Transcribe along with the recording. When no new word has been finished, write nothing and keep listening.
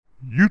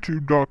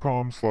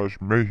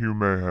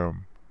youtube.com/mayhewmayhem.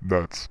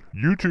 That's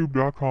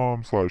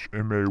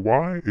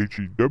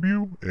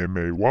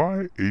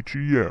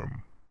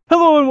youtube.com/mayhewmayhem.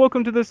 Hello and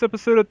welcome to this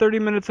episode of 30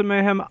 Minutes of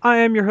Mayhem. I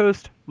am your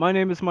host. My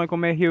name is Michael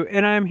Mayhew,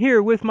 and I am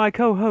here with my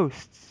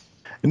co-hosts.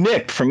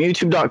 Nick from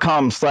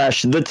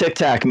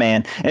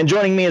youtube.com/the-tic-tac-man, and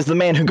joining me is the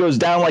man who goes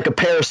down like a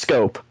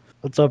periscope.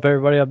 What's up,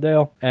 everybody? I'm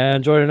Dale,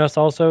 and joining us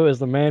also is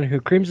the man who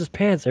creams his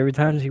pants every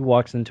time he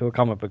walks into a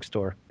comic book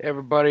store. Hey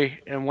everybody,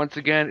 and once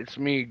again, it's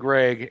me,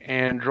 Greg,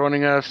 and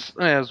joining us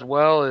as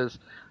well is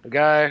a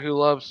guy who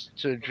loves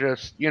to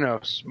just,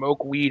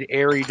 smoke weed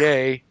every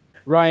day.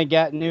 Ryan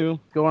Gatnu,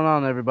 going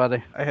on,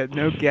 everybody? I had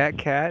no Gat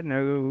Cat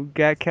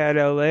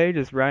LA,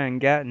 just Ryan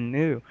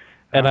Gatnu.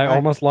 And I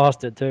almost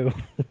lost it too.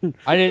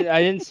 I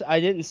didn't.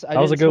 That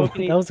was a good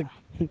one. That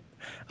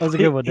was a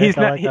good one. Nick.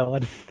 I like that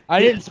one. I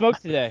didn't smoke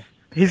today.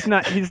 He's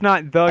not the I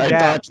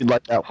Gat. thought you'd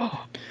like that one.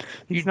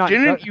 He's not.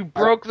 You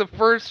broke the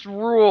first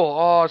rule.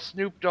 Oh,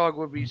 Snoop Dogg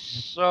would be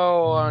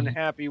so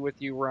unhappy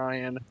with you,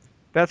 Ryan.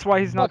 That's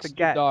why he's not the Snoop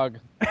Gat. Dogg.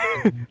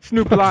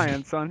 Snoop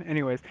Lion, son.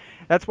 Anyways,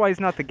 that's why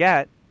he's not the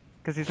Gat,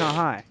 because he's not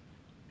high.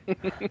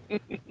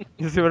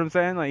 You see what I'm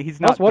saying? Like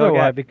he's not. That's why.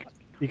 Gat.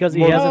 Because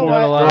he hasn't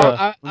done a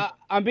lot of.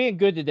 I'm being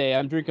good today.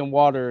 I'm drinking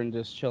water and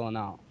just chilling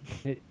out.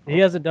 He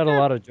hasn't done a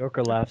lot of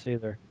Joker laughs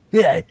either.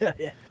 Yeah.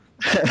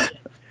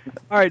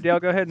 All right, Dale.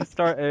 Go ahead and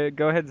start.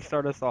 Go ahead and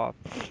start us off.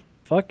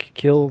 Fuck,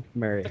 kill,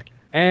 marry.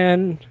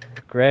 And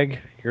Greg,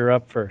 you're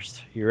up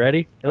first. You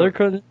ready? Hillary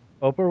Clinton,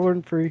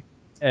 Oprah Winfrey,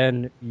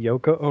 and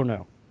Yoko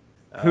Ono.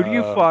 Who do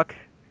you fuck?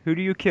 Who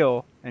do you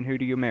kill? And who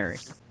do you marry?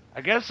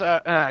 I guess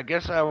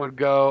I would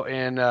go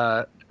and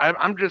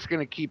I'm just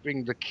gonna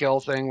keeping the kill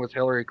thing with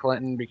Hillary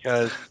Clinton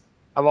because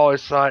I've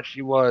always thought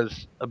she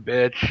was a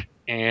bitch,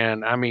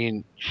 and I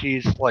mean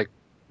she's like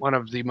one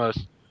of the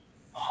most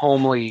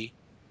homely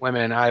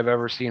women I've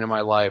ever seen in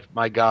my life.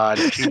 My God,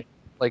 she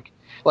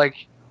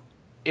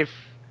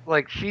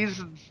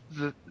she's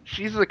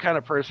the kind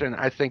of person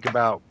I think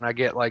about when I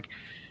get like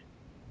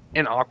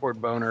an awkward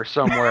boner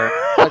somewhere.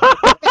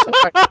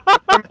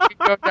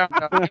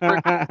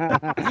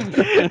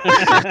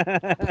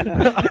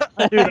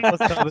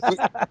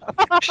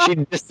 She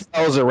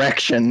dispels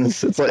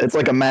erections. It's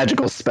like a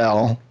magical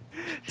spell.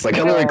 It's like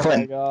Hillary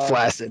Clinton,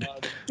 flaccid.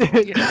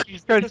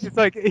 It's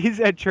like he's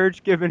at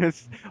church giving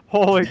his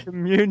Holy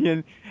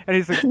Communion, and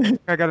he's like,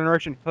 I got an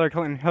erection.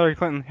 Hillary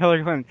Clinton.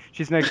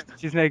 She's naked.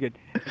 She's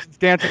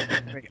dancing.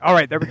 All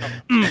right, there we go.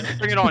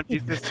 Bring it on,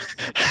 Jesus.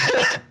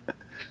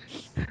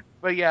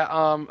 But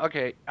yeah,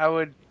 okay, I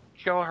would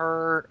kill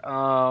her,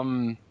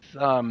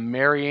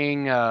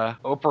 marrying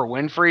Oprah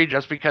Winfrey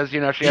just because she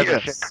has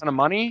a shit ton of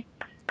money,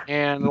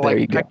 and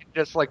I could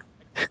just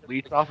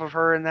leech off of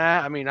her in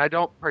that. I mean, I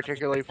don't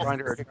particularly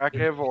find her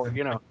attractive or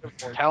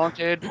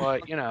talented,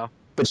 but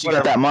But she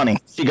got that money.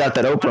 She got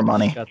that Oprah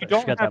money. You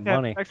don't have to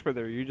have sex with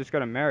her. You just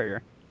gotta marry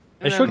her.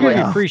 And she'll give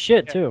you free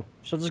shit too.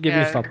 She'll just give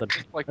you something.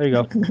 There you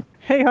go.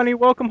 Hey honey,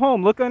 welcome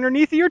home. Look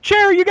underneath your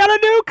chair. You got a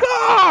new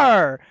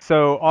car.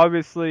 So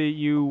obviously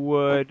you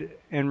would,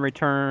 in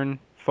return,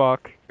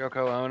 fuck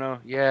Yoko Ono.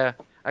 Yeah,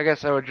 I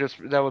guess that would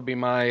be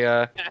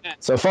my.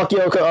 So fuck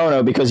Yoko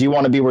Ono because you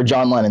want to be where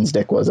John Lennon's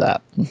dick was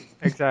at.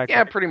 Exactly.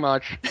 Yeah, pretty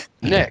much.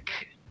 Nick,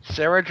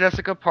 Sarah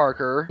Jessica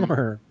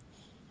Parker,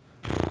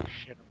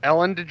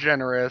 Ellen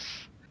DeGeneres.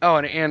 Oh,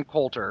 and Ann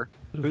Coulter.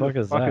 Who the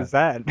fuck is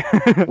that?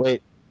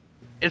 Wait.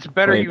 It's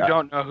better you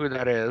don't know who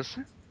that is.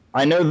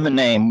 I know the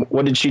name.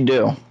 What did she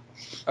do?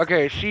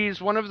 Okay, she's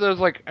one of those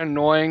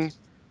annoying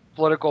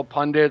political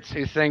pundits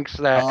who thinks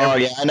that. Oh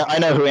yeah, I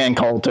know who Ann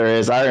Coulter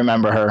is. I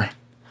remember her.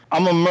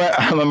 I'm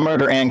a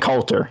murder Ann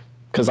Coulter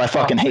because I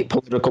fucking hate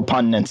political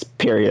pundits.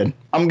 Period.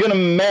 I'm gonna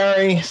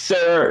marry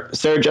Sarah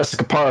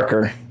Jessica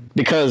Parker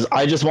because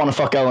I just want to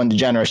fuck Ellen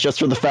DeGeneres just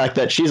for the fact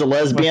that she's a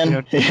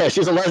lesbian. Yeah,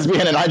 she's a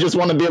lesbian, and I just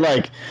want to be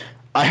like,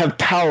 I have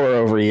power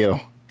over you.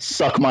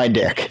 Suck my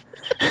dick.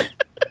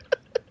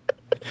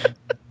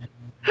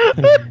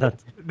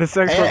 The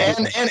sex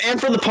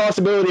and for the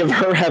possibility of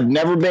her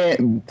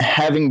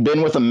having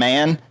been with a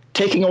man,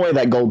 taking away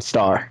that gold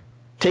star,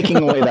 taking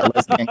away that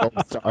lesbian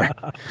gold star.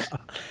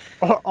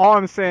 All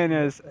I'm saying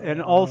is,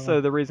 and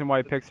also the reason why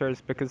he picks her is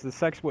because the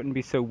sex wouldn't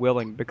be so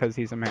willing because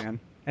he's a man,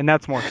 and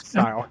that's more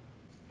style.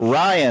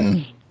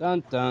 Ryan.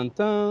 Dun dun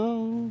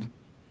dun.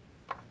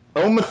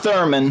 Uma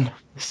Thurman,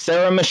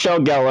 Sarah Michelle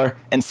Gellar,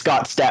 and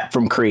Scott Stapp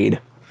from Creed.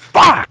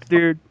 Fuck,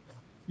 dude.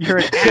 You're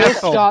an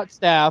asshole. Scott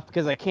Stapp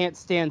because I can't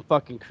stand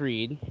fucking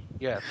Creed.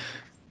 Yes.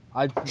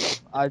 I'd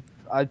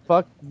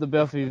fuck the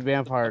Buffy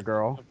vampire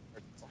girl.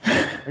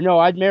 No,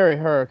 I'd marry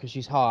her because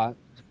she's hot,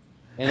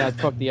 and I'd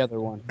fuck the other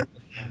one.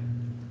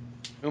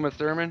 Uma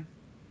Thurman?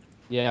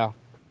 Yeah.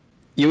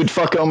 You would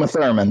fuck Uma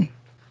Thurman.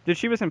 Dude,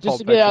 she was in Just Pulp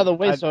to get out of the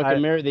Fiction. way so I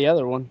can marry the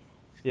other one.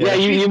 Yeah,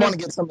 you want to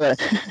get some of that.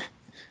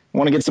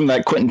 Want to get some of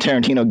that Quentin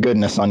Tarantino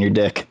goodness on your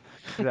dick.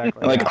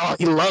 Exactly. Like, oh,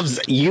 he loves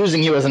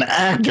using you as an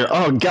actor.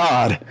 Oh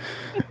God.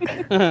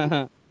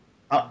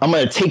 I'm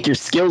gonna take your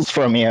skills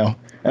from you.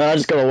 And I'm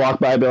just gonna walk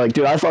by and be like,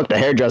 dude, I fucked a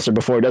hairdresser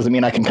before. It doesn't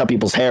mean I can cut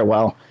people's hair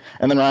well.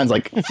 And then Ryan's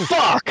like,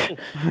 fuck!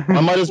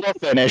 I might as well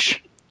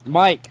finish.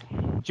 Mike,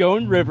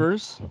 Joan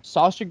Rivers,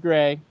 Sasha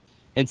Grey,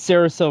 and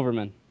Sarah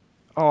Silverman.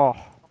 Oh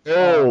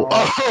Oh!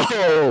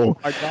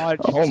 my God!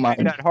 Oh my.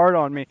 Made that hard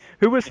on me.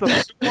 Who was the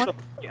first one?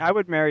 I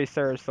would marry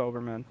Sarah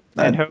Silverman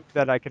and hope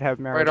that I could have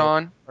married Right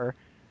on. her.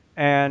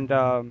 And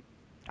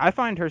I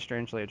find her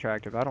strangely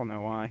attractive. I don't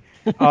know why.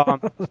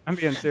 I'm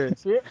being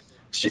serious.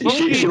 She looks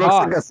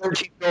like a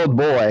 13-year-old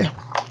boy.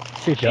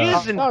 She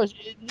does. She's in, No,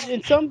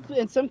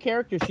 in some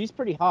characters, she's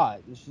pretty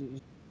hot.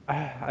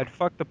 I'd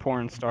fuck the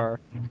porn star,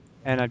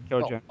 and I'd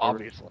kill Jen.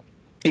 obviously.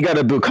 You got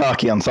a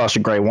bukkake on Sasha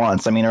Grey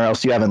once. I mean, or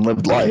else you haven't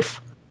lived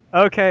life.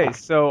 Okay,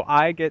 so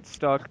I get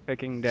stuck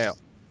picking Dale.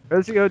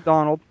 Rosie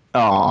O'Donnell,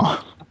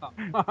 Aw.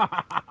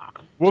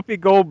 Whoopi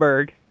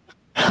Goldberg,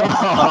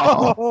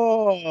 Aw.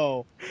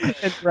 Oh,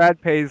 and Brad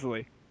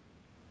Paisley.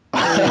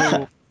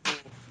 So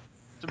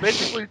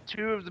basically,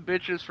 2 of the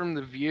bitches from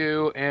The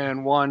View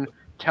and 1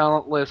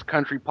 talentless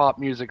country pop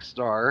music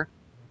star.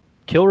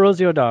 Kill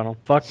Rosie O'Donnell.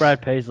 Fuck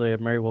Brad Paisley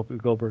and marry Whoopi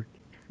Goldberg.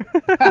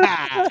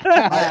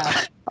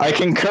 I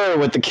concur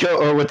with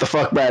the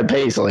fuck Brad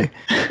Paisley.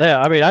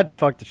 Yeah, I mean, I'd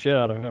fuck the shit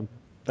out of him.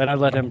 Then I'd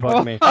let him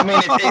fuck me. I mean,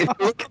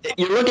 if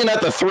you're looking at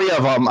the 3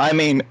 of them. I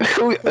mean,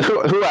 who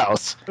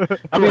else?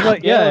 I mean,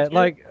 like, yeah,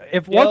 like,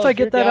 if once I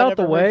get that out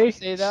the way,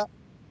 say that?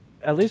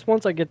 at least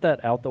once I get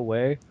that out the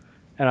way,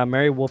 and I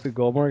marry Whoopi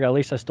Goldberg, at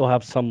least I still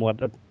have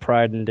somewhat of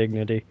pride and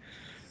dignity.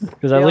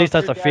 Because at least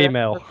that's a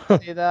female.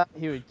 Say that,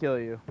 he would kill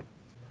you.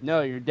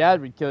 No, your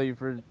dad would kill you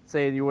for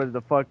saying you wanted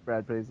to fuck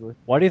Brad Paisley.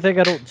 Why do you think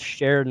I don't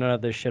share none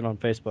of this shit on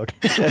Facebook?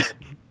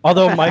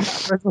 Although my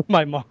friends with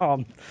my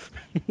mom.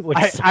 Which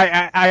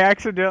I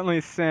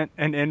accidentally sent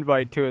an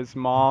invite to his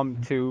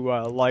mom to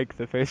like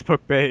the Facebook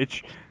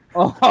page,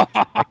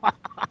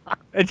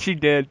 and she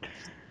did.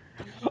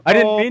 I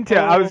didn't mean to.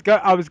 I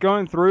was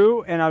going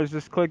through and I was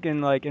just clicking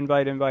like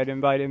invite, and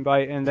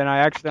then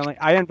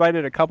I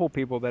invited a couple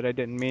people that I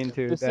didn't mean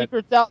to. The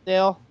secret's out,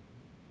 Dale.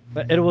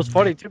 But it was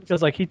funny too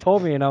because like he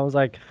told me and I was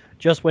like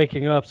just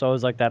waking up, so I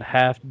was like that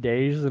half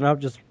dazed and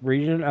I'm just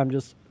reading. I'm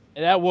just.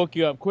 And that woke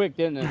you up quick,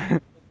 didn't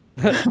it?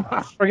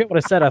 I forget what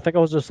I said. I think I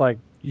was just like,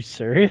 "You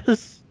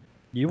serious?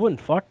 You wouldn't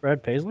fuck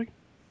Brad Paisley?"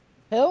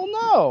 Hell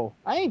no.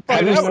 I ain't Have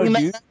fucking you no seen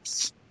dude. that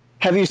ass?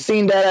 Have you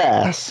seen that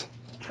ass?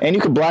 And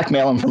you could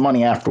blackmail him for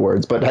money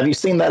afterwards, but have you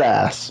seen that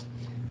ass?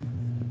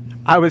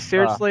 I was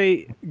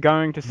seriously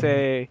going to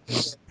say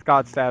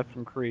Scott Stapp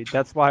from Creed.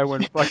 That's why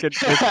when fucking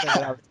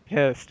I was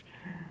pissed.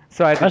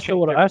 So I still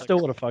would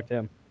have fucked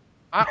him.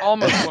 I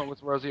almost went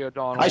with Rosie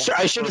O'Donnell. I should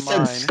have for said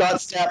mine. Scott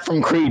Stapp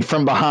from Creed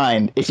from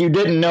behind. If you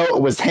didn't know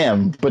it was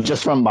him, but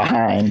just from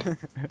behind.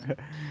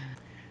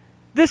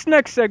 This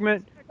next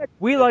segment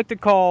we like to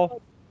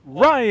call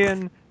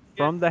Ryan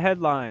from the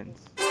headlines.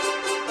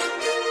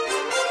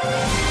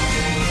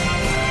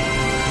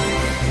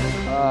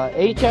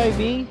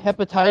 HIV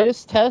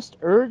hepatitis test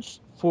urged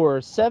for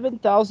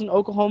 7,000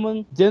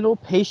 Oklahoma dental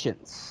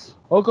patients.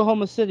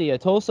 Oklahoma City, a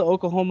Tulsa,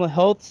 Oklahoma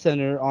health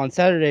center on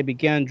Saturday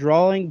began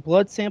drawing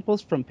blood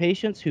samples from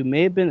patients who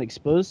may have been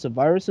exposed to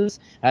viruses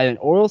at an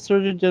oral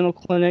surgeon dental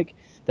clinic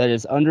that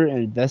is under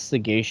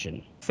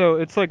investigation. So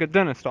it's like a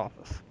dentist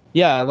office.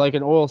 Yeah, like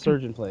an oral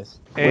surgeon place.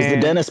 Was the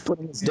And dentist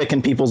putting his dick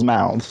in people's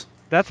mouths?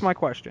 That's my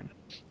question.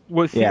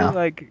 Was he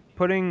like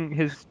putting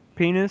his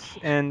penis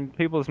in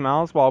people's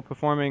mouths while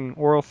performing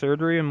oral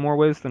surgery in more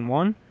ways than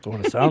one? That's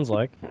what it sounds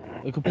like.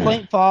 A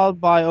complaint filed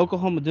by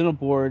Oklahoma Dental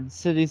Board,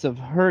 cities of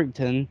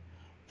Hurricane,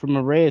 from an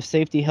array of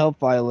safety health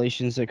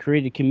violations that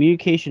created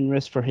communication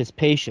risk for his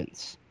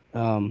patients.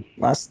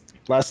 Last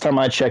time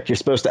I checked, you're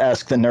supposed to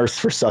ask the nurse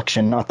for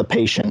suction, not the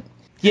patient.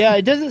 Yeah,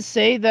 it doesn't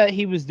say that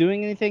he was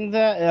doing anything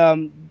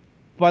that.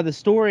 By the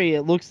story,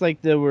 it looks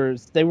like they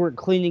weren't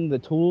cleaning the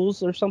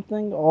tools or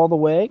something all the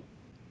way.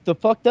 The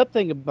fucked up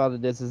thing about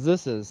it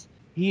is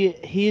he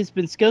has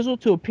been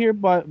scheduled to appear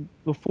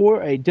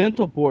before a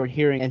dental board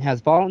hearing and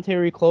has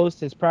voluntarily closed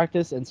his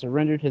practice and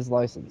surrendered his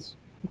license.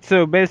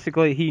 So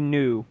basically he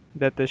knew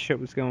that this shit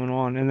was going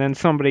on and then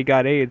somebody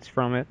got AIDS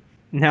from it.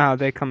 Now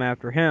they come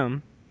after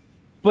him.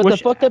 But Which-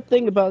 the fucked up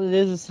thing about it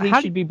is he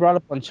How- should be brought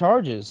up on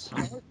charges.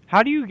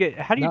 How do you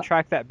No.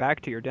 track that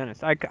back to your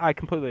dentist? I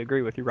completely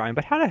agree with you, Ryan,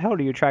 but how the hell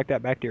do you track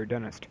that back to your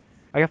dentist?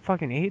 I got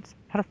fucking AIDS?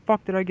 How the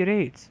fuck did I get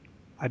AIDS?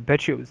 I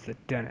bet you it was the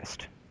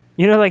dentist.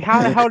 You know, like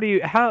how the hell do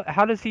you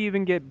how does he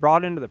even get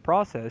brought into the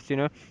process, you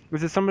know?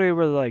 Was it somebody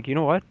where like, you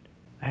know what?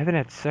 I haven't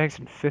had sex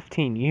in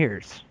 15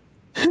 years.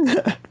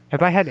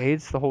 Have I had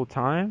AIDS the whole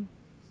time?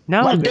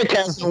 No. My dick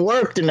hasn't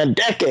worked in a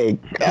decade.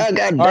 God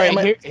damn All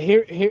right,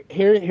 it.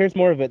 here's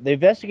more of it. The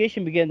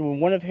investigation began when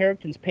one of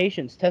Harrington's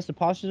patients tested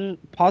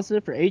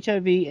positive for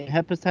HIV and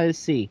hepatitis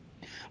C,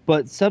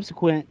 but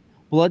subsequent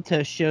blood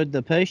tests showed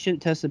the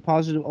patient tested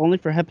positive only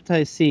for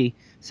hepatitis C,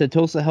 said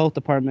Tulsa Health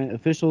Department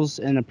officials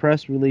in a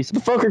press release. The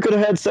fucker could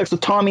have had sex with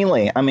Tommy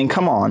Lee. I mean,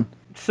 come on.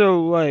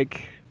 So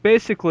like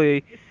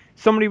basically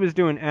somebody was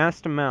doing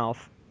ass to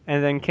mouth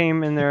and then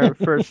came in there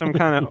for some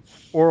kind of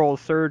oral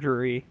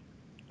surgery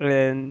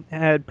and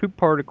had poop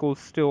particles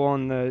still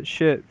on the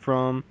shit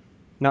from,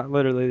 not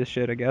literally the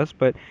shit, I guess,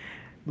 but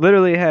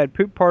literally had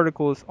poop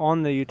particles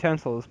on the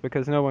utensils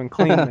because no one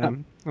cleaned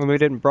them and we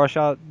didn't brush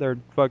out their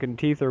fucking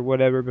teeth or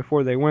whatever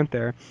before they went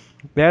there.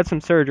 They had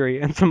some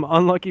surgery and some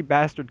unlucky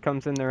bastard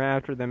comes in there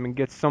after them and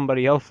gets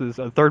somebody else's,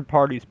 a third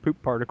party's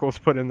poop particles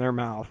put in their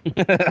mouth.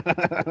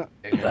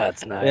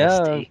 That's Yeah,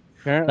 nasty.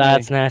 apparently.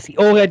 That's nasty.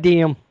 Oh,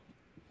 goddamn.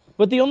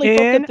 But the only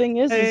fucked up thing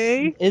is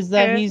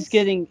that he's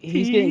getting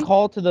N-A-S-T-Y.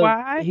 called to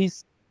the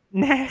he's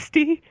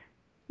Nasty?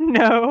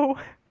 No.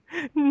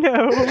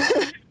 No.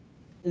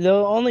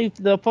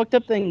 the fucked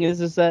up thing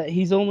is that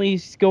he's only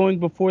going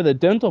before the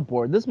dental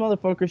board. This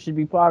motherfucker should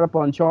be brought up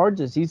on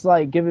charges. He's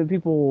like giving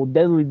people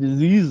deadly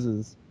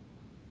diseases.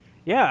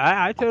 Yeah,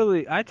 I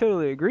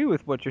totally agree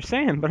with what you're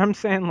saying, but I'm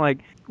saying, like,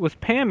 was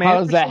Pam How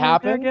does that Anderson in there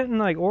happen? getting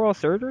like oral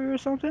surgery or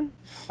something?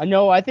 I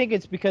know. I think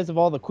it's because of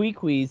all the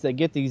queequees that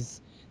get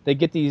these. They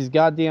get these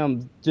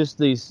goddamn just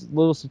these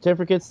little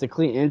certificates to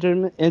clean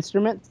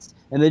instruments,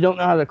 and they don't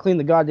know how to clean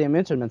the goddamn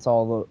instruments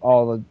all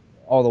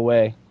the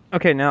way.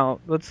 Okay, now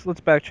let's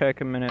backtrack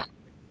a minute.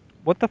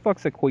 What the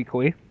fuck's a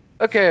queequee?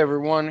 Okay,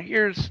 everyone,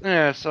 here's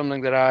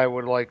something that I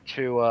would like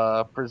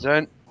to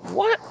present.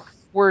 What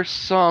were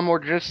some, or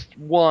just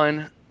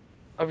one,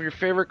 of your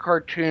favorite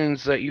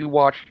cartoons that you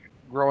watched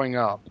growing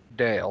up,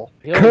 Dale?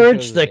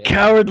 Courage the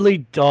Cowardly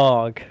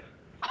Dog.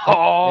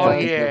 Oh, Yeah,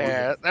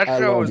 yeah. That I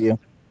show love was you.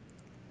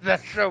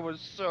 That show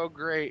was so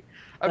great.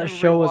 I've That been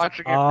show was rewatching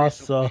it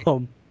recently.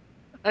 awesome.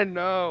 I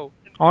know.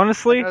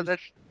 Honestly, That's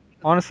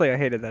I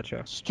hated that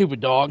show. Stupid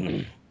dog.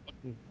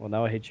 Well,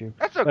 now I hate you.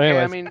 okay.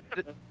 anyways. I mean,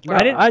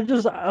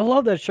 I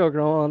love that show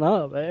growing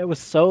up. It was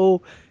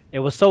so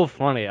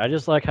funny. I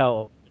just like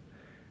how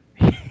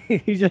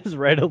he just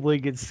randomly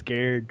gets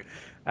scared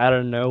out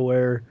of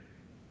nowhere,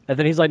 and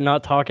then he's like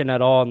not talking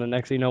at all, and the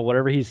next thing you know,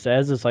 whatever he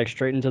says is like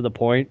straight and to the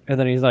point, and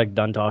then he's like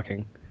done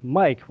talking.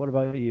 Mike, what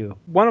about you?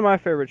 One of my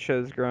favorite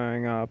shows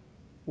growing up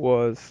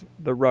was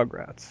the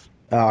Rugrats.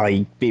 Oh,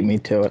 he beat me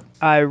to it.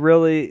 I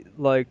really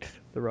liked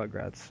the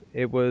Rugrats.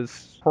 It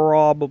was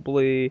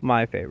probably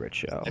my favorite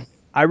show.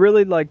 I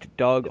really liked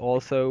Doug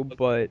also,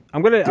 but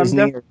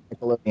Disney or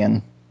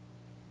Nickelodeon?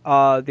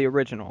 The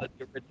original.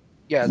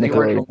 yeah, the Nickelodeon.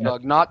 original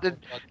Doug,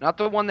 not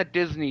the one that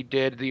Disney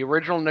did. The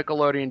original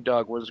Nickelodeon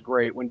Doug was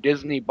great. When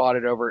Disney bought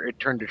it over, it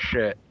turned to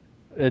shit.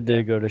 It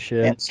did go to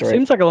shit. Damn straight.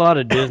 Seems like a lot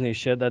of Disney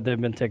shit that they've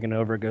been taking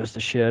over goes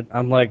to shit.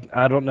 I'm like,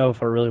 I don't know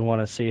if I really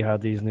want to see how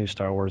these new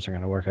Star Wars are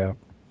going to work out.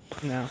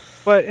 No.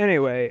 But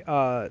anyway,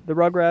 the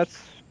Rugrats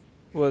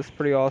was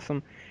pretty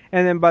awesome.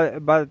 And then by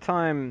the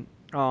time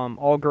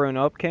All Grown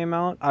Up came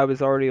out, I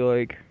was already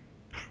like,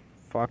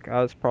 fuck,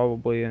 I was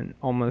probably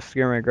almost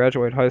getting ready to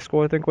graduate high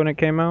school, I think, when it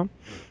came out.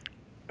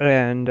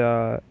 And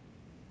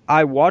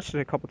I watched it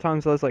a couple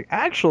times. I was like,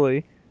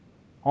 actually,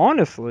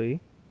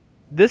 honestly,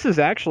 this is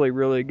actually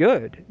really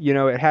good. You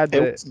know, it It had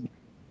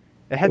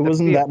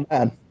wasn't that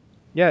bad.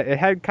 yeah, it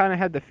had kind of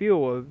had the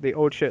feel of the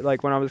old shit,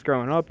 like when I was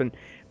growing up, and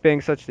being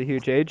such the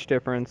huge age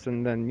difference,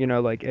 and then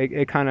like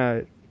it kind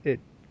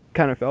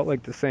of felt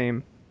like the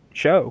same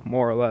show,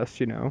 more or less,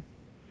 just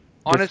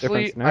Honestly,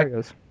 different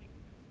scenarios.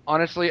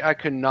 Honestly, I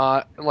could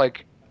not,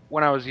 like,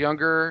 when I was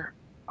younger,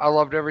 I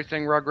loved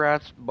everything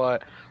Rugrats,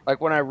 but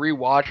like when I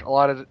rewatch a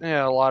lot of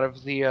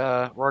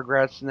the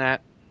Rugrats and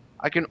that,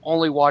 I can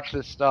only watch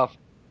this stuff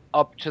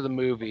up to the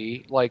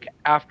movie. Like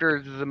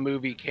after the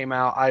movie came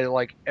out, I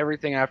like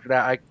everything after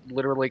that I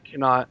literally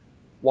cannot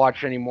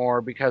watch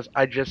anymore because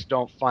I just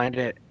don't find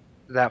it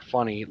that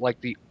funny. Like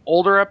the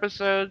older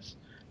episodes,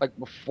 like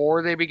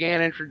before they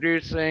began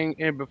introducing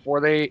and before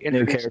they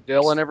introduced characters.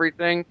 Dill and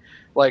everything,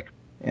 like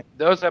Yeah.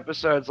 those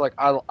episodes, like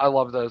I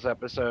love those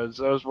episodes.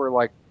 Those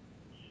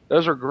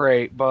were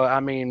great, but I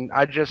mean,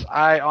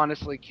 I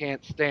honestly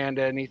can't stand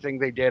anything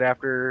they did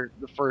after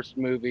the first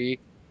movie.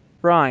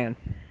 Brian,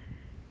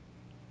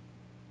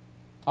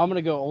 I'm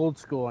gonna go old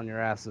school on your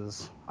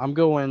asses. I'm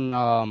going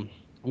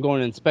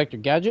Inspector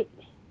Gadget.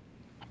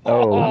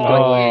 Oh,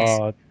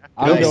 Oh,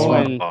 I'm Nice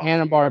going one.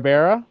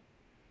 Hanna-Barbera.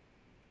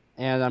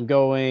 And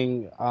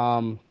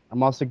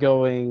I'm also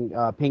going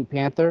Pink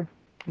Panther.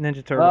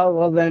 Ninja Turtle.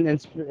 Well, then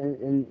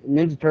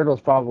Ninja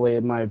Turtles probably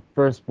my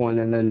first one,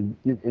 and then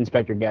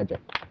Inspector Gadget.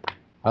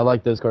 I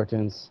like those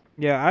cartoons.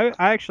 Yeah,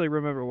 I actually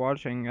remember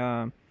watching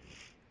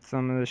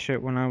some of the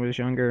shit when I was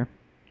younger,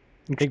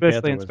 Pink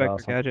especially Panther was Inspector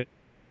awesome. Gadget.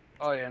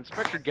 Oh yeah,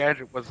 Inspector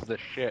Gadget was the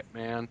shit,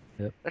 man.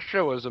 Yep. That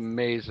show was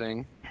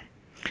amazing.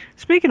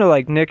 Speaking of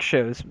like Nick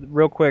shows,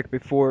 real quick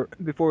before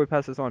we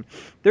pass this on,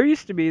 there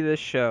used to be this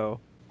show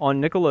on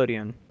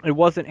Nickelodeon. It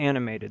wasn't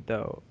animated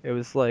though. It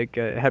was like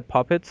it had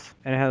puppets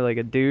and it had like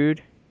a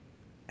dude,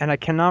 and I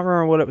cannot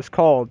remember what it was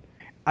called.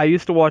 I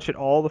used to watch it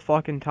all the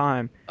fucking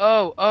time.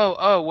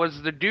 Oh,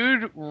 was the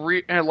dude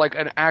like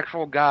an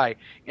actual guy,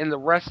 and the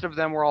rest of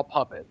them were all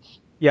puppets?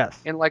 Yes.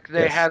 And like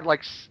they Yes. had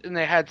like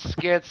they had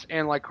skits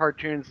and like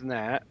cartoons and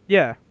that.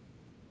 Yeah.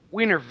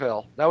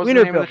 Wienerville. That was the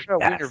name of the show,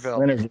 Yes.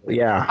 Wienerville.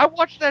 Yeah. I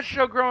watched that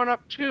show growing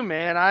up too,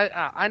 man.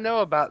 I know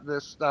about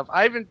this stuff.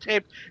 I even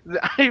taped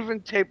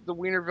the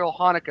Wienerville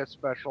Hanukkah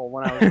special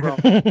when I was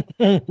growing up.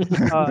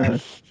 Uh,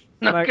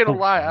 Not my- gonna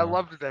lie, I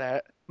loved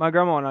that. My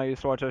grandma and I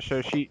used to watch that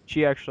show.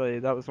 She actually,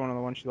 that was one of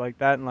the ones she liked.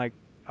 That and like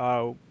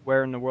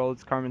Where in the World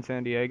is Carmen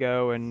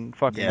Sandiego and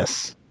fucking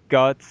Yes.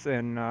 Guts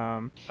and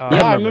Yeah,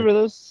 I remember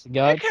those Nick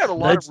guys. had a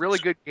lot of really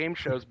good game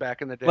shows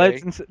back in the day.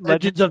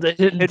 Legends of the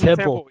Hidden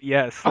Temple.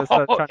 Yes, that's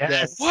what I'm trying to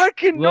yes. say. Why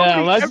can Yeah,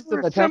 nobody Legends ever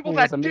of the assemble Temple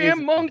that was damn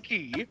amazing.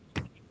 monkey?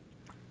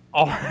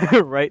 All,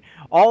 right.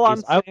 All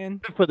I'm I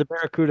saying, for the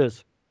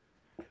Barracudas.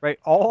 right.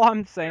 All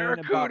I'm saying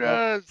about Barracudas.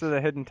 Legends of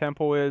the Hidden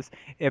Temple is,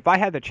 if I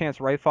had the chance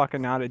right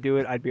fucking now to do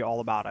it, I'd be all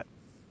about it.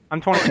 I'm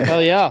 20,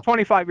 Hell yeah.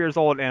 25 years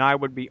old, and I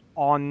would be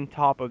on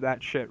top of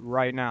that shit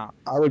right now.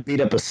 I would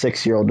beat up a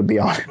 6-year-old, to be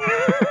honest.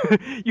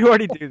 You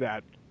already do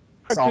that.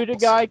 Barracuda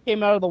guy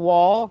came out of the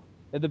wall.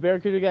 If the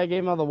Barracuda guy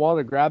came out of the wall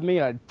to grab me,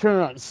 I'd turn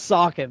around and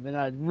sock him, and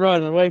I'd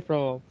run away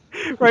from him.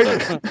 Right?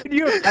 Can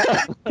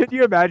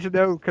you imagine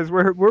though? Because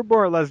we're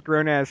more or less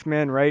grown ass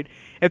men, right?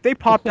 If they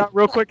popped out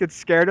real quick and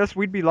scared us,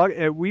 we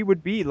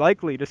would be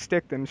likely to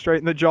stick them straight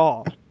in the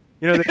jaw.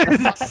 You know, Knock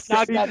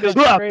that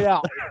bitch straight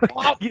out.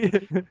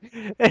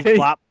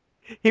 and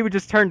he would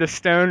just turn to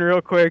stone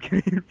real quick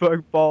and he'd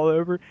fucking fall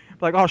over.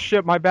 Like, oh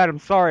shit, my bad. I'm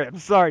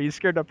sorry. You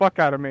scared the fuck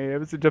out of me. It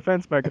was a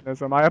defense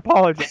mechanism. I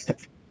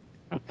apologize.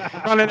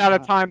 I'm running out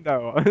of time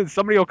though.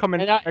 Somebody will come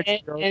in. And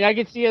I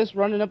could see us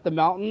running up the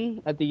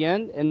mountain at the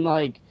end, and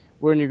like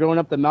when you're going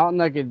up the mountain,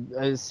 I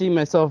could see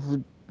myself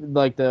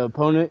like the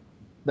opponent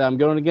that I'm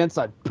going against.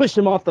 I'd push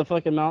him off the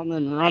fucking mountain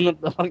and run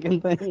up the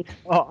fucking thing,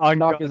 on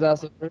knock his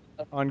ass over.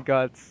 On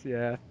Guts,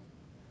 yeah.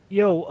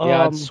 Yo,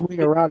 Yeah, I'd swing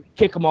around,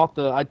 kick him off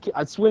the.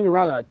 I'd swing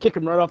around, and I'd kick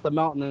him right off the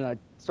mountain, and I'd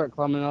start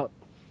climbing up.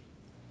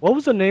 what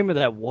was the name of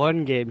that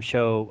one game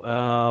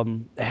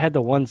show? It had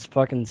the one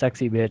fucking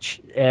sexy bitch,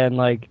 and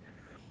like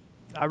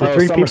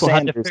three Summer people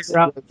had to Sanders. figure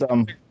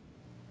out.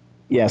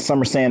 Yeah,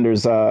 Summer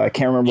Sanders. I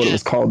can't remember what it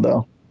was called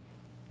though.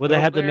 Well, they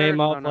had the Double Dare? name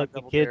No, off not like the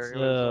Double kids,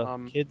 Dare.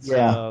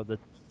 It was, the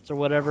or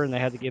whatever, and they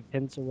had to give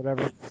hints or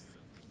whatever.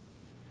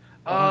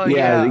 Oh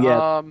Yeah, yeah.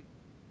 yeah.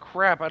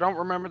 Crap, I don't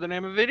remember the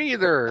name of it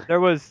either. There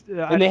was.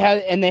 And they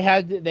had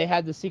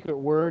the secret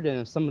word, and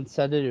if someone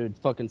said it, it would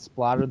fucking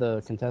splatter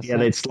the contestant. Yeah,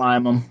 they'd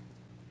slime them.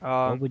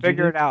 What would you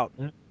Figure do? it out.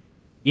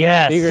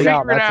 Yes. Figure it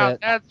out. Figure it That's out. it.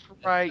 That's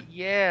right.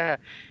 Yeah.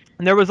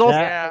 And there was also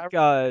That-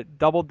 like,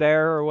 Double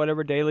Dare or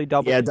whatever, Daily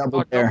Double. Yeah,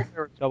 Double Dare.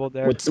 Double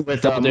Dare.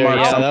 With Double Dare, Mark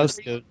yeah, Summers. that was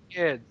good.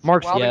 Kids.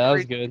 Mark's- Wild Yeah, and that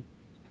was Crazy good.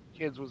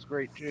 Kids was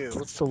great too.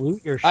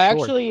 Salute your I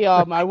short. actually,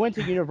 I went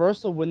to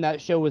Universal when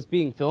that show was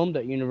being filmed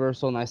at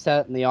Universal, and I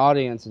sat in the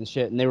audience and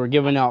shit, and they were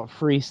giving out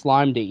free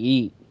slime to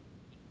eat.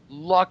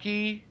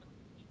 Lucky.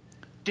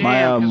 My,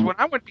 Damn, because when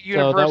I went to so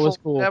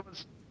Universal, that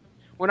was cool.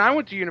 When I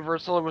went to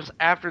Universal, it was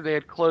after they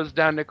had closed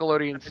down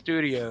Nickelodeon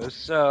Studios.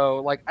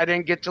 So, like, I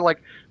didn't get to,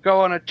 like, go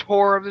on a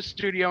tour of the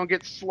studio and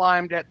get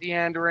slimed at the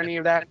end or any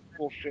of that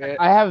bullshit.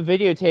 I have a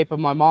videotape of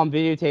my mom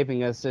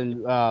videotaping us,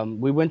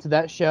 and we went to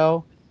that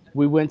show.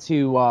 We went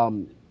to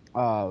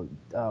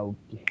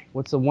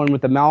what's the one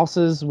with the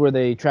mouses where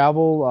they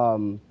travel?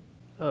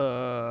 You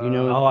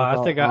know, Oh,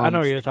 I think I know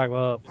um, what you're talking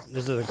about.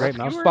 This is a great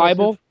mouse.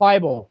 Rescuers?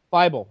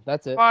 Bible.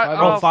 That's it.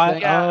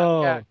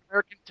 Yeah,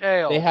 American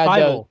Tail. They had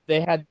Bible.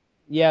 they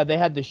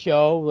had the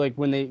show like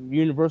when they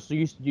Universal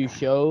used to do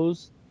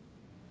shows,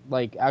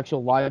 like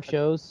actual live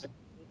shows.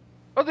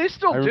 Oh, they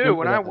still I do. remember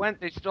When I that. went,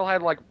 they still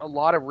had like a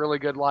lot of really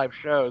good live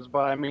shows.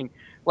 But I mean,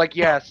 like,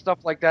 yeah, stuff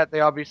like that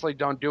they obviously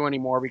don't do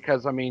anymore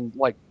because I mean,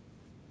 like,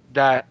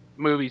 that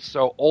movie's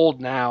so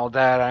old now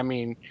that I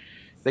mean,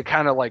 they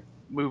kind of like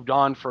moved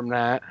on from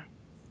that.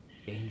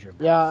 Danger.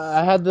 Yeah,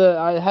 I had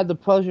the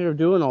pleasure of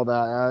doing all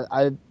that.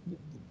 I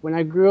when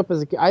I grew up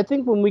as a kid, I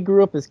think when we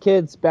grew up as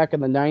kids back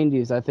in the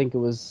 90s, I think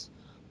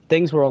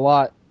things were a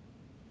lot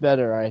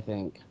better, I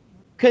think.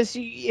 Because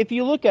if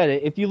you look at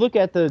it, if you look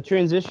at the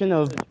transition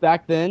of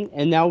back then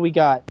and now we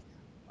got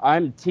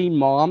I'm teen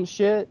mom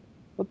shit,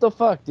 what the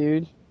fuck,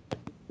 dude?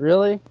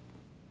 Really?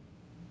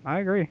 I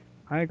agree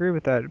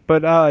with that.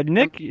 But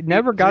Nick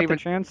never got the even-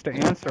 chance to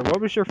answer.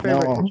 What was your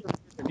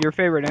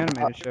favorite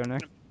animated show,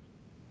 Nick?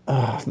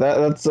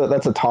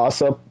 That's a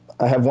toss up.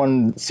 I have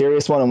one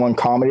serious one and one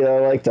comedy that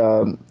I liked.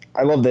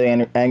 I love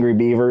the Angry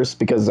Beavers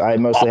because I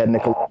mostly had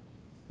Nickelodeon.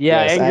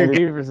 Yeah, Yes, Angry Angry-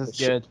 Beavers is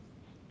good.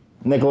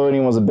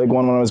 Nickelodeon was a big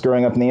one when I was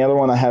growing up, and the other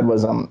one I had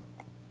was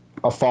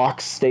a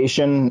Fox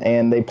station,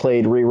 and they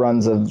played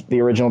reruns of the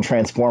original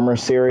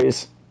Transformers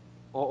series.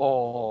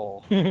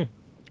 Oh, Loved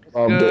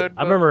good. it.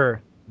 I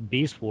remember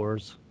Beast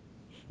Wars.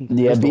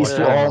 Yeah, Just Beast watched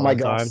Wars. that Oh my all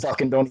the god, time.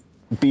 fucking don't.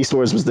 Beast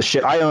Wars was the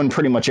shit. I owned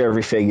pretty much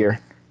every figure.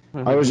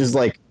 I was just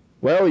like,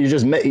 well, you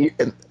just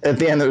at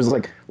the end it was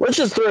like, let's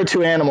just throw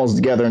two animals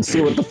together and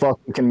see what the fuck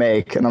we can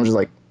make. And I'm just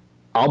like,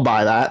 I'll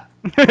buy that.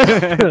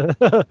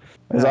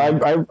 'Cause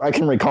I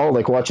can recall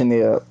like watching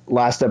the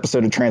last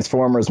episode of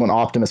Transformers when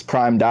Optimus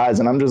Prime dies,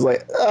 and I'm just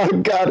like, oh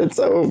god, it's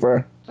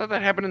over. I thought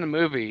that happened in the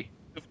movie.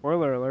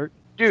 Spoiler alert.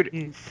 Dude,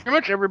 Jeez. pretty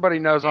much everybody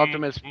knows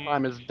Optimus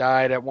Prime has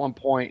died at one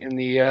point in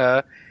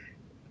the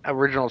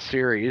original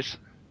series.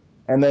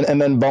 And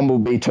then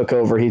Bumblebee took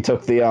over. He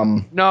took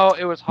the No,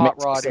 it was Hot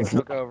Rod Matrix who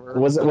of- took over.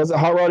 Was it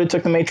Hot Rod who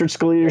took the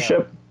Matrix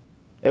leadership?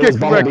 It Get was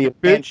Bumblebee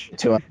wrecked, who handed bitch. it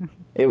to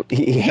him.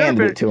 He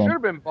handed it to Should him.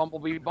 have been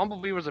Bumblebee.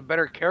 Bumblebee was a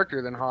better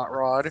character than Hot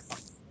Rod.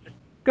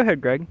 Go ahead,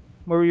 Greg.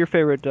 What were your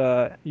favorite?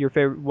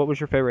 What was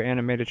your favorite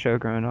animated show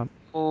growing up?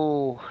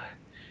 Oh,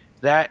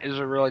 that is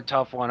a really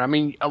tough one. I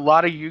mean, a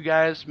lot of you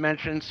guys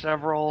mentioned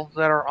several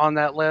that are on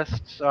that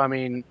list, so I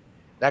mean,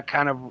 that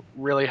kind of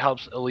really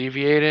helps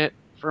alleviate it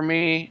for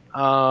me.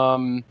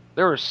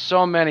 There were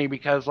so many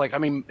because, like, I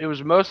mean, it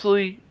was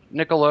mostly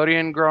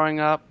Nickelodeon growing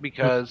up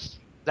because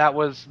that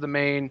was the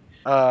main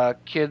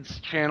kids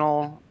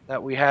channel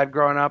that we had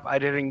growing up. I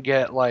didn't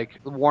get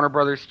like the Warner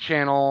Brothers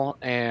channel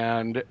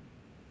and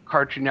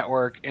Cartoon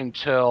Network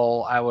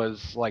until I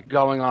was like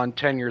going on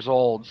 10 years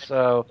old.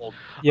 So,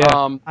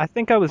 Yeah, I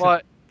think I was in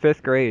but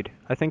 5th grade.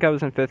 I think I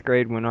was in 5th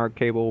grade when our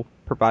cable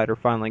provider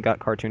finally got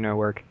Cartoon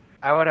Network.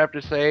 I would have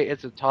to say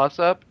it's a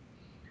toss-up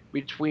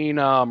between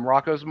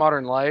Rocko's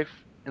Modern Life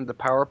and the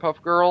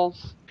Powerpuff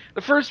Girls.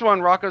 The first one,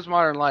 Rocko's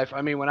Modern Life.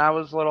 I mean, when I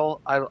was little,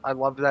 I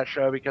loved that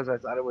show because I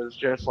thought it was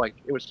just like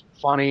it was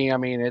funny. I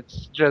mean,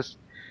 it's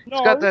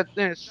got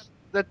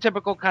that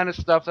typical kind of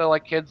stuff that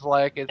like kids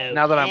like.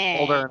 Now that I'm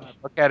older and I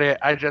look at it,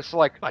 I just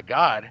like, my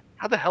God,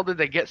 how the hell did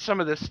they get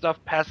some of this stuff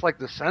past like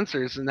the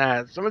censors and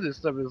that? Some of this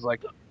stuff is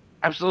like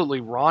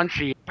absolutely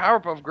raunchy.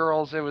 Powerpuff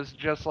Girls, it was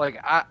just like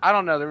I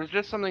don't know. There was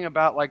just something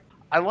about like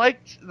I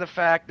liked the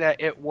fact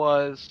that it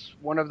was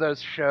one of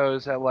those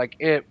shows that like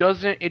it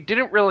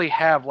didn't really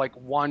have like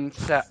one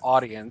set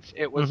audience.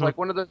 It was like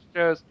one of those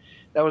shows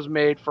that was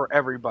made for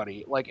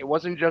everybody. Like it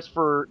wasn't just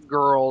for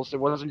girls, it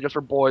wasn't just for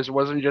boys, it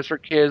wasn't just for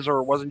kids, or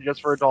it wasn't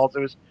just for adults. It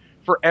was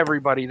for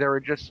everybody. There were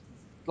just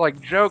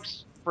like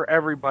jokes for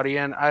everybody,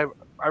 and I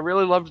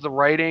really loved the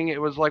writing. It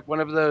was like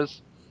one of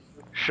those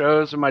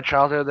shows in my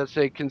childhood that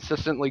stayed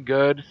consistently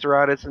good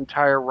throughout its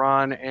entire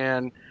run,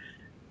 and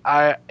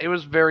it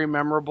was very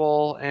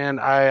memorable, and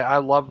I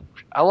loved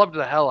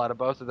the hell out of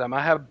both of them.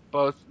 I have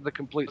both the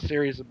complete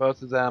series of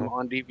both of them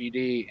on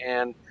DVD,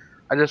 and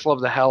I just love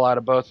the hell out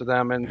of both of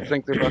them and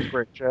think they're both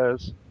great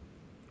shows.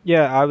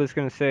 Yeah, I was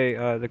gonna say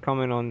the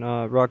comment on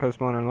Rocko's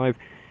Modern Life.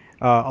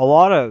 A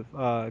lot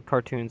of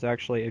cartoons,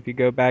 actually, if you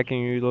go back and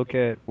you look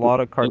at a lot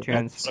of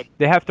cartoons,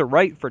 they have to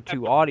write for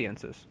two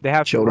audiences. They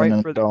have Children to write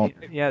and for adult.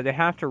 they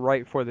have to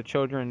write for the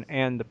children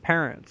and the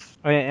parents.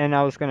 And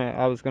I was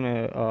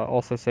gonna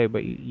also say,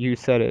 but you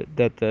said it,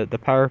 that the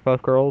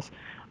Powerpuff Girls,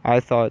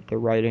 I thought the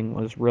writing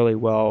was really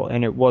well,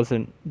 and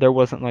there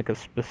wasn't like a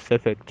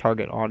specific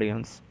target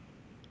audience.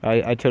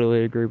 I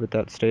totally agree with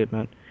that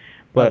statement.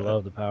 But I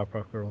love the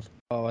Powerpuff Girls.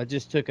 Oh, I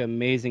just took an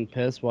amazing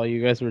piss while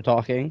you guys were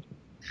talking.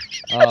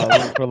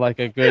 Went for like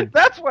a good.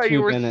 That's why 2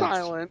 you were minutes.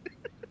 silent.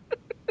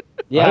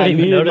 Yeah, I I didn't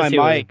even muted notice my he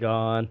was mic.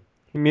 gone.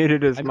 he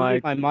muted his I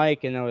mic. muted my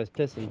mic and I was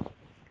pissing.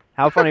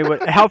 How funny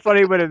would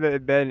it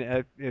have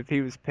been if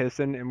he was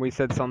pissing and we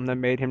said something that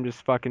made him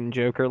just fucking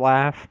Joker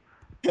laugh?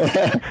 Oh,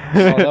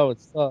 that would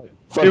suck.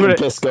 Fucking would've-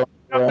 piss going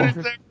everywhere.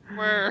 It's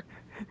everywhere.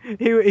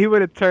 He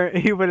would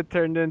have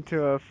turned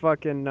into a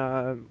fucking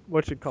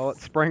what you call it,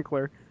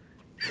 sprinkler.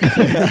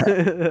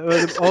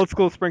 Old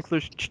school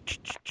sprinklers.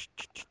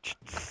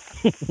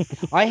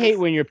 I hate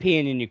when you're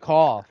peeing and you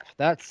cough.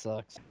 That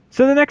sucks.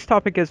 So the next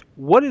topic is,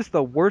 what is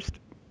the worst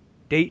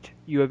date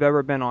you have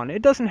ever been on?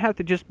 It doesn't have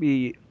to just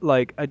be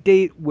like a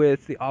date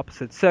with the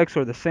opposite sex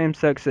or the same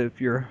sex if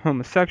you're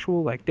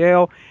homosexual like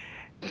Dale.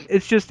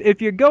 It's just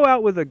if you go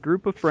out with a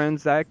group of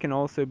friends, that can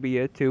also be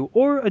it too,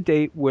 or a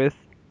date with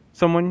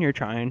someone you're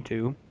trying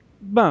to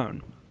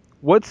bone.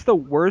 What's the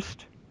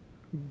worst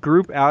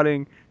group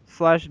outing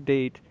 /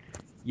 date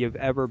you've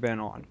ever been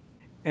on?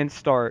 And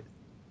start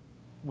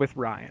with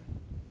Ryan.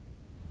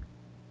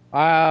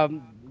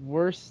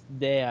 Worst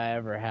day I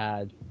ever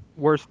had.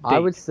 Worst date. I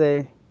would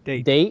say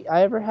date. date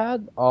I ever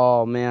had.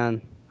 Oh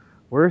man,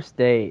 worst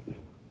date.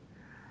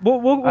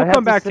 We'll I'd have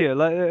come to back say-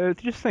 to you.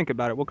 Just think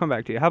about it. We'll come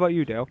back to you. How about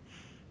you, Dale?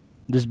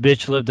 This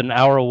bitch lived an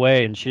hour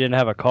away and she didn't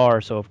have a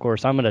car, so of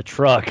course I'm in a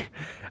truck.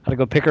 I had to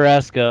go pick her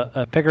ass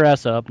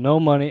up. No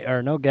money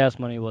or no gas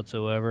money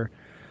whatsoever.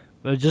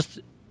 But just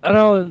I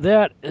don't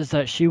know,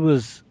 that she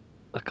was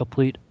a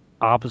complete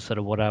opposite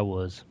of what I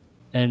was,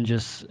 and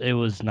just it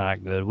was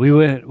not good. We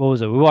went. What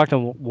was it? We walked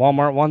in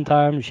Walmart one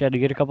time. She had to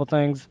get a couple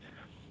things.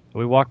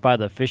 We walked by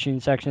the fishing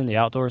section, the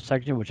outdoor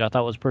section, which I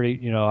thought was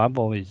pretty. I've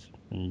always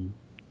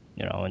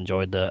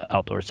enjoyed the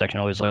outdoor section.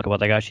 I always look at what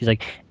they got. She's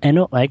like, I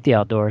don't like the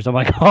outdoors. I'm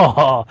like,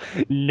 oh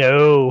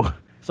no.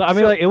 So I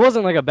mean, like, it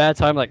wasn't like a bad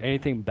time. Like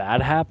anything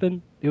bad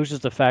happened. It was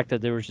just the fact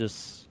that there was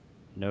just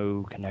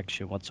no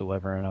connection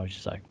whatsoever, and I was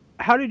just like,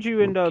 How did you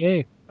end up?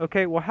 okay.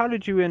 Okay, well, how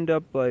did you end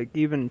up like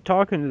even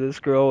talking to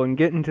this girl and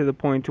getting to the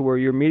point to where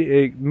you're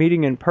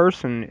meeting in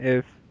person?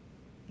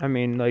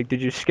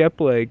 Did you skip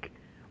like,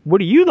 what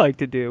do you like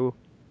to do?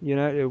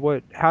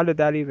 How did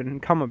that even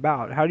come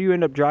about? How do you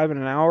end up driving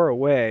an hour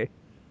away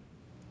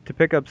to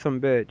pick up some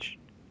bitch,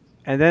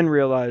 and then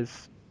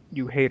realize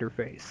you hate her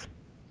face?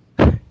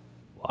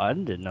 I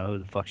didn't know who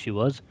the fuck she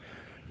was.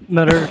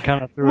 Met her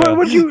kind of through What a.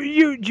 would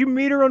did you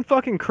meet her on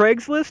fucking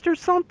Craigslist or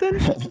something?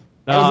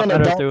 No, I was I an met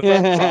her adult through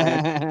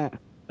friend zone.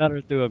 met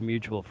her through a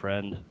mutual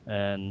friend,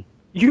 and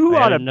You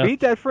I ought to didn't know-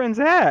 beat that friend's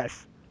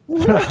ass.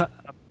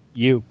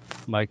 you,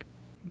 Mike.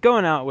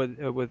 Going out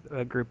with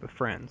a group of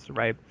friends,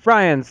 right?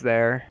 Brian's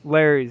there,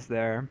 Larry's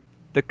there,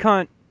 the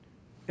cunt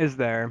is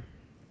there,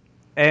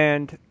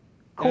 and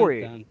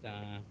Corey Dun, dun,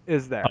 dun.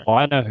 is there. Oh,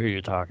 I know who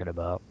you're talking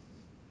about.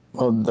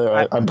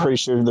 Well, I'm pretty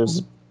sure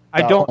there's I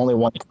about don't. only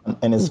one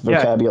cunt in his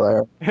Yeah.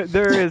 vocabulary.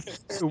 There is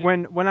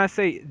when I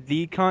say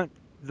the cunt,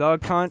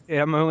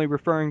 I'm only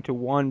referring to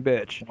one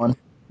bitch. One.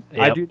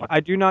 Yep. I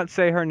do not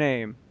say her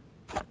name.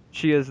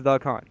 She is the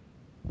cunt.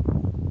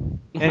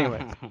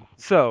 Anyways,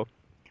 so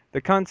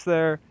the cunt's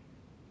there,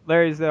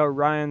 Larry's there,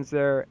 Ryan's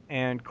there,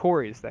 and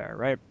Corey's there,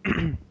 right?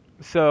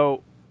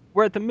 So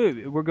we're at the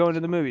movie. We're going to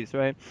the movies,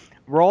 right?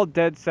 We're all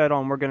dead set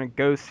on we're gonna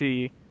go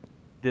see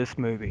this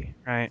movie,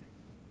 right?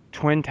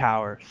 Twin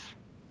Towers.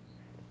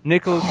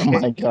 Nicholas Oh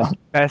my Cage's God.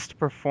 best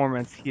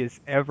performance he has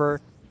ever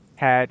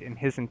had in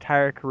his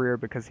entire career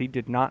because he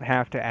did not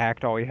have to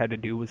act. All he had to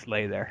do was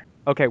lay there.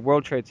 Okay,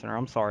 World Trade Center.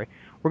 I'm sorry.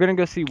 We're gonna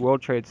go see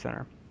World Trade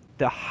Center.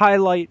 The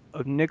highlight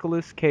of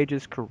Nicolas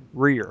Cage's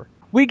career.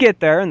 We get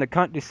there and the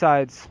cunt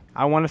decides,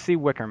 I want to see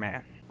Wicker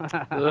Man.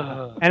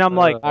 And I'm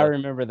like, I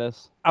remember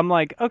this. I'm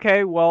like,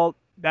 okay, well,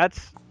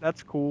 that's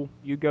cool.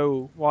 You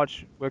go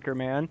watch Wicker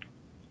Man.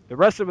 The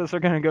rest of us are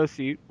gonna go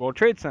see World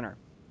Trade Center.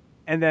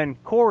 And then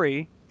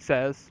Corey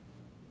says,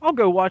 I'll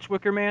go watch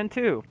Wicker Man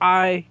too.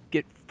 I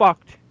get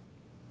fucked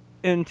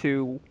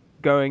into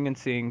going and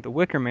seeing The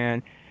Wicker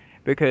Man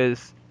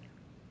because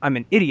I'm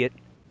an idiot.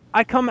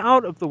 I come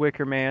out of The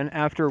Wicker Man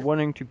after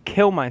wanting to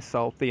kill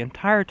myself the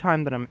entire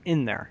time that I'm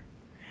in there.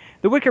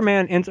 The Wicker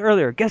Man ends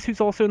earlier. Guess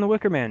who's also in The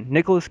Wicker Man?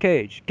 Nicolas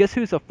Cage. Guess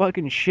who's a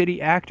fucking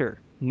shitty actor?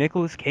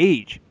 Nicolas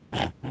Cage.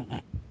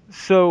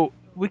 So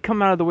we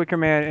come out of The Wicker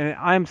Man and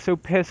I'm so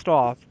pissed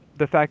off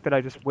the fact that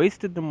I just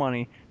wasted the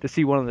money to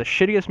see one of the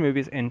shittiest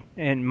movies, and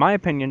in my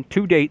opinion,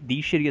 to date, the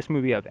shittiest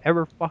movie I've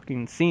ever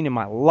fucking seen in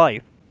my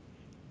life.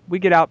 We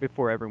get out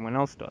before everyone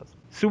else does.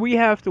 So we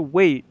have to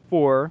wait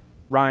for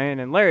Ryan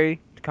and Larry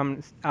to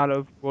come out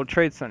of World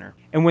Trade Center.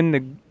 And when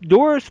the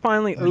doors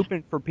finally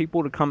open for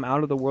people to come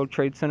out of the World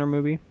Trade Center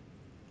movie,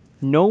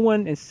 no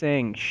one is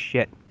saying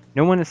shit.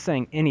 No one is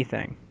saying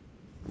anything.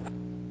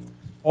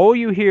 All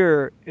you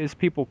hear is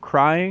people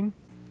crying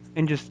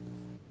and just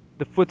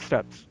the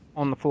footsteps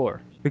on the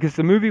floor. Because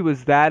the movie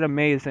was that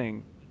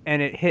amazing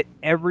and it hit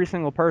every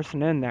single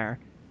person in there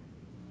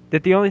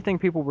that the only thing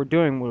people were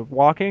doing was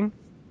walking,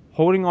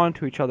 holding on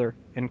to each other,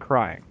 and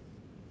crying.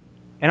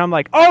 And I'm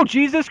like, oh,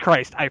 Jesus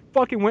Christ, I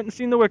fucking went and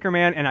seen The Wicker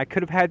Man and I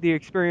could have had the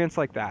experience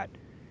like that.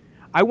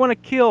 I want to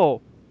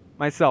kill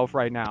myself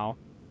right now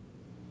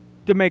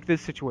to make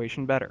this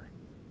situation better.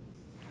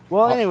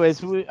 Well,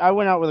 anyways, I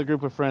went out with a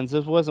group of friends.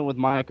 This wasn't with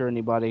Mike or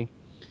anybody,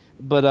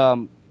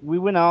 but we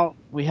went out.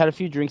 We had a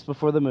few drinks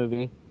before the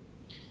movie,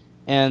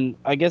 and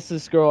I guess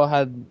this girl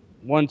had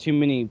one too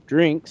many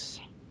drinks,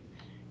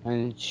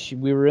 and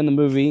we were in the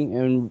movie,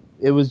 and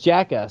it was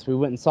Jackass. We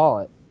went and saw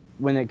it.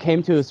 When it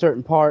came to a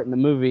certain part in the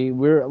movie,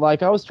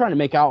 I was trying to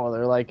make out with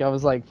her. Like, I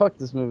was like, fuck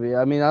this movie.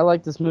 I mean, I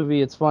like this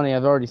movie. It's funny.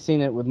 I've already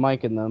seen it with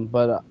Mike and them,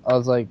 but I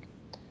was like,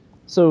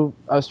 so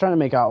I was trying to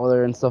make out with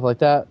her and stuff like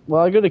that.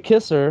 Well, I go to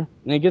kiss her,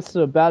 and it gets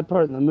to a bad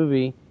part in the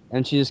movie,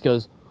 and she just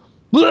goes,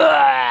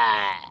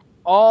 "Blah!"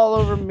 All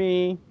over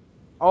me,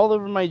 all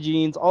over my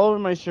jeans, all over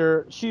my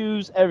shirt,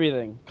 shoes,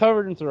 everything,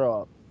 covered in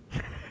throw up.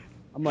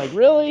 I'm like,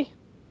 really?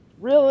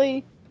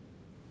 Really?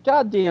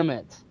 God damn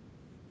it.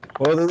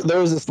 Well, there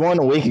was this one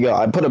a week ago.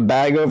 I put a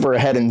bag over her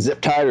head and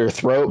zip tied her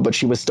throat, but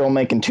she was still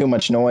making too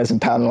much noise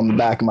and pounding on the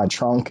back of my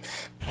trunk.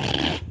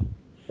 You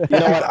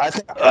know what? I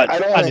think I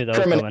don't want to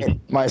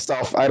incriminate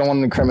myself. I don't want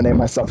to incriminate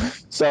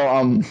myself.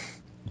 So,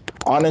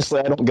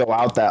 honestly, I don't go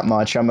out that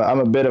much. I'm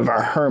a bit of a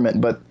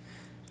hermit, but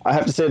I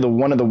have to say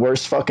one of the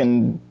worst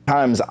fucking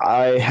times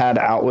I had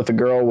out with a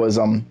girl was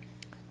I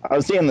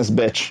was seeing this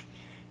bitch,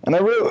 and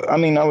I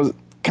was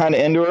kind of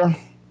into her,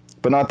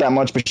 but not that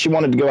much. But she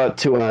wanted to go out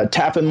to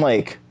Tappan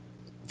Lake,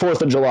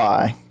 4th of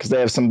July, because they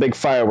have some big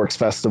fireworks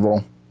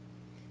festival,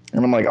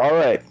 and I'm like, all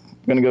right,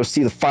 I'm gonna go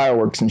see the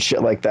fireworks and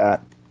shit like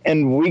that.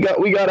 And we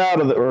got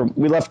out of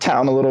we left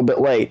town a little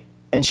bit late,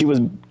 and she was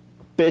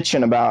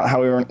bitching about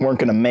how we weren't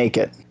going to make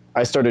it.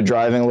 I started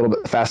driving a little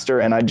bit faster,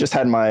 and I just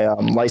had my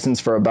license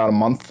for about a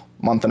month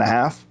and a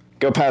half.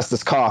 Go past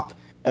this cop,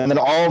 and then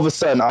all of a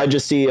sudden, I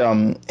just see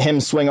him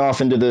swing off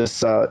into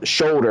this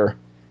shoulder,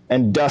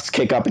 and dust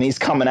kick up, and he's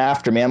coming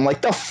after me. I'm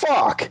like, the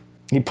fuck?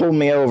 He pulled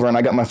me over, and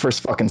I got my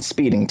first fucking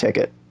speeding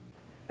ticket.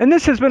 And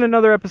this has been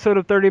another episode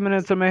of 30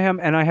 Minutes of Mayhem,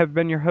 and I have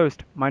been your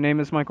host. My name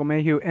is Michael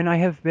Mayhew, and I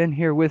have been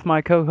here with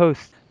my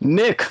co-host,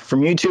 Nick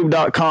from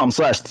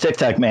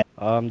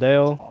youtube.com/TicTacMan.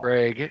 Dale.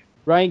 Greg.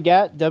 Ryan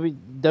Gatt,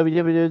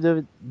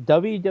 www.com,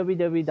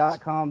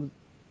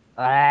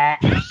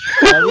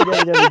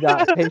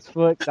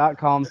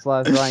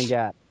 www.facebook.com/Ryan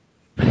Gatt.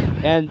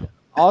 And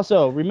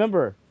also,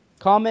 remember,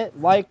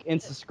 comment, like, and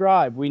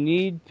subscribe. We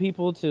need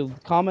people to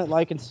comment,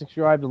 like, and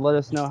subscribe to let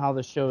us know how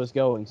the show is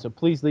going. So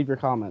please leave your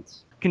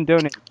comments. You can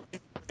donate.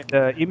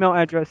 The email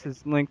address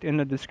is linked in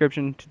the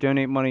description to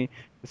donate money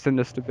to send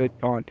us to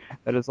VidCon.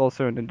 That is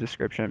also in the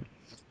description.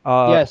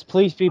 Yes,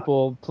 please,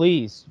 people,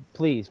 please,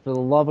 for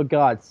the love of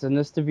God, send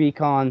us to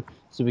VCon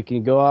so we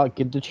can go out,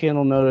 get the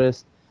channel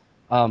noticed.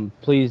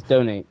 Please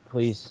donate,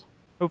 please.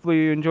 Hopefully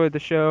you enjoyed the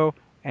show,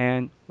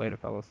 and later,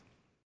 fellas.